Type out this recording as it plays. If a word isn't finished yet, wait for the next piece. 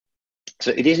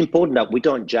So it is important that we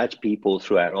don't judge people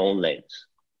through our own lens,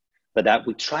 but that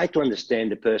we try to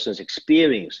understand the person's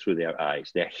experience through their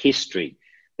eyes, their history,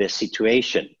 their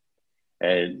situation.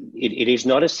 And it is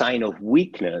not a sign of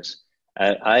weakness.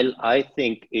 I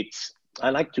think I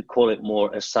like to call it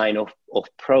more a sign of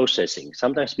processing.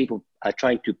 Sometimes people are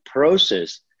trying to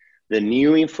process the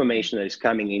new information that is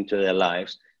coming into their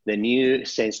lives, the new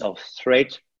sense of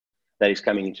threat that is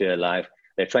coming into their life.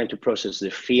 They're trying to process the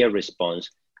fear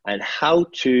response and how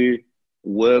to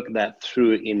work that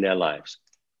through in their lives.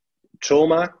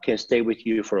 Trauma can stay with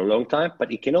you for a long time,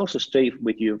 but it can also stay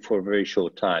with you for a very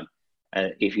short time.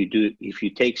 And if you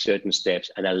take certain steps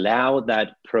and allow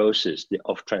that process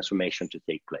of transformation to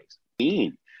take place.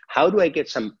 How do I get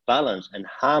some balance and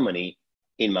harmony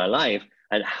in my life?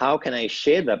 And how can I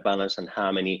share that balance and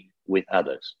harmony with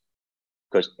others?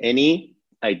 Because any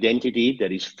identity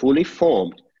that is fully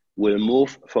formed will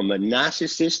move from a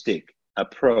narcissistic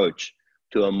approach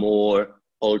to a more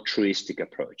altruistic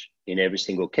approach in every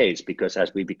single case, because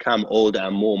as we become older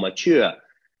and more mature,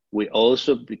 we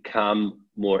also become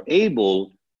more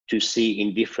able to see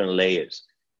in different layers.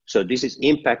 So this is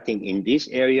impacting in this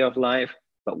area of life,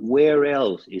 but where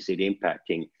else is it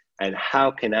impacting? And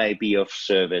how can I be of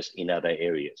service in other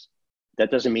areas?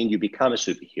 That doesn't mean you become a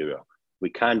superhero. We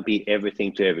can't be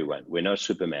everything to everyone. We're not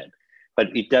Superman.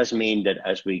 But it does mean that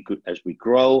as we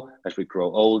grow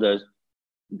older,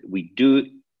 we do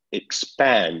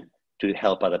expand to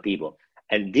help other people.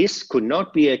 And this could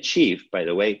not be achieved, by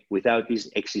the way, without this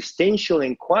existential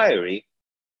inquiry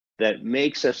that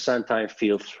makes us sometimes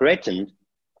feel threatened,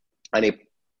 and it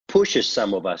pushes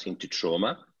some of us into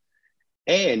trauma.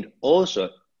 And also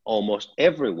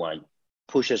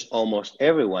pushes almost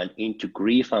everyone into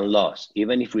grief and loss,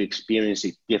 even if we experience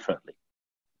it differently.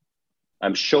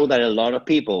 I'm sure that a lot of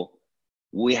people,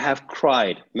 we have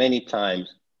cried many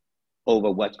times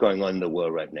over what's going on in the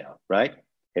world right now, right?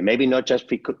 And maybe not just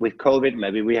with COVID,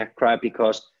 maybe we have cried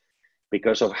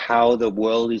because of how the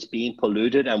world is being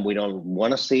polluted and we don't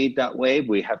want to see it that way.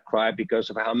 We have cried because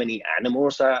of how many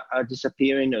animals are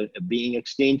disappearing or being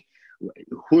extinct.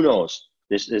 Who knows?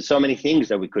 There's so many things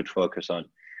that we could focus on.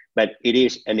 But it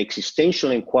is an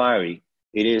existential inquiry.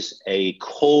 It is a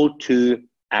call to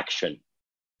action.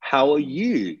 How are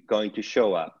you going to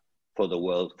show up for the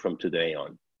world from today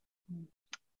on?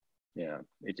 Yeah,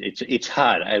 it's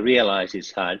hard. I realize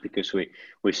it's hard because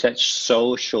we're such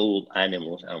social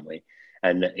animals, aren't we?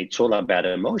 And it's all about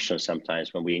emotions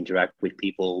sometimes when we interact with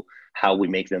people, how we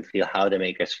make them feel, how they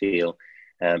make us feel.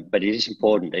 But it is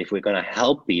important that if we're going to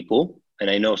help people, and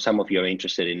I know some of you are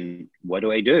interested in what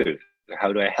do I do?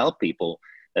 How do I help people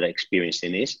that are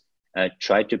experiencing this?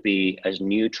 Try to be as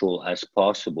neutral as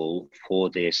possible for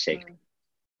their sake,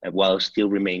 while still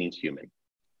remaining human.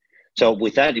 So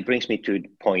with that, it brings me to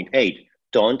point 8.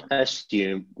 Don't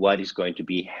assume what is going to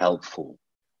be helpful.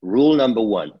 Rule number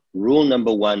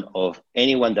one of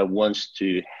anyone that wants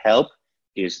to help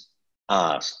is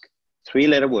ask.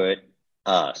 3-letter word,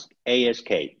 ask.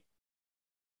 A-S-K.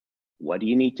 What do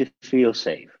you need to feel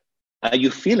safe? Are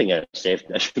you feeling unsafe?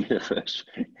 That should be the first.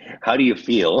 How do you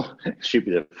feel? Should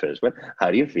be the first one. How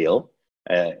do you feel?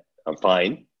 I'm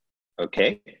fine.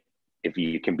 Okay. If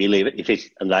you can believe it. If it's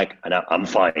like, I'm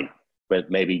fine,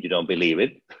 but maybe you don't believe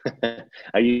it.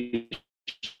 Are you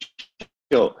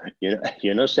sure?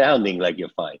 You're not sounding like you're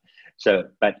fine. So,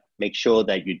 but make sure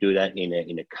that you do that in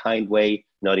a kind way,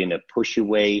 not in a pushy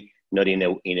way, not in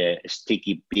a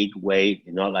sticky big way,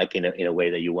 not like in a way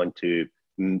that you want to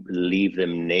leave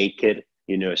them naked.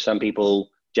 Some people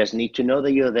just need to know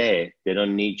that you're there. They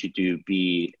don't need you to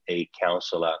be a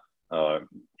counselor, or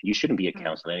you shouldn't be a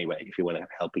counselor anyway if you want to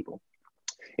help people.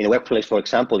 In a workplace, for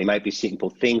example, it might be simple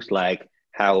things like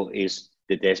how is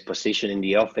the desk position in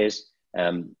the office.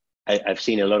 I've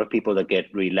seen a lot of people that get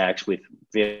relaxed with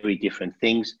very different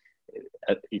things.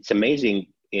 It's amazing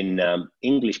in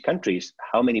English countries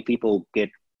how many people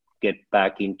get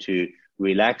back into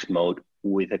relaxed mode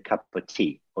with a cup of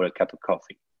tea or a cup of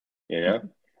coffee.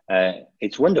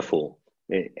 It's wonderful,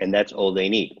 and that's all they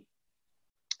need.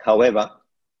 However,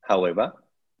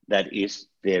 that is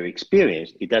their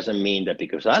experience. It doesn't mean that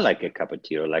because I like a cup of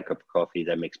tea or like a cup of coffee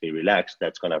that makes me relax,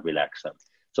 that's going to relax them.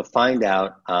 So find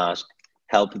out, ask,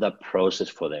 help that process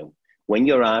for them. When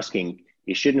you're asking,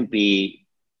 it shouldn't be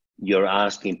you're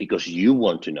asking because you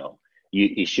want to know.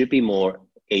 It should be more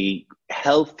a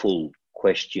helpful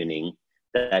questioning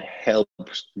that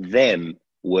helps them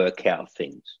work out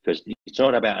things, because it's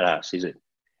not about us, is it?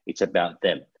 It's about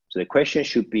them. So the question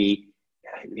should be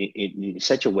in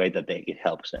such a way that it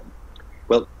helps them.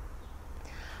 Well,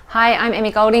 Hi, I'm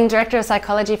Emmy Golding, Director of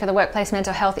Psychology for the Workplace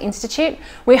Mental Health Institute.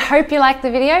 We hope you liked the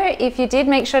video. If you did,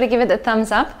 make sure to give it the thumbs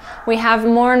up. We have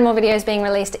more and more videos being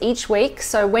released each week,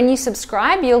 so when you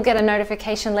subscribe, you'll get a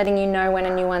notification letting you know when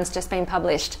a new one's just been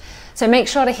published. So make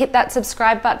sure to hit that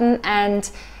subscribe button and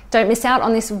don't miss out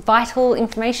on this vital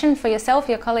information for yourself,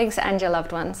 your colleagues, and your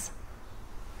loved ones.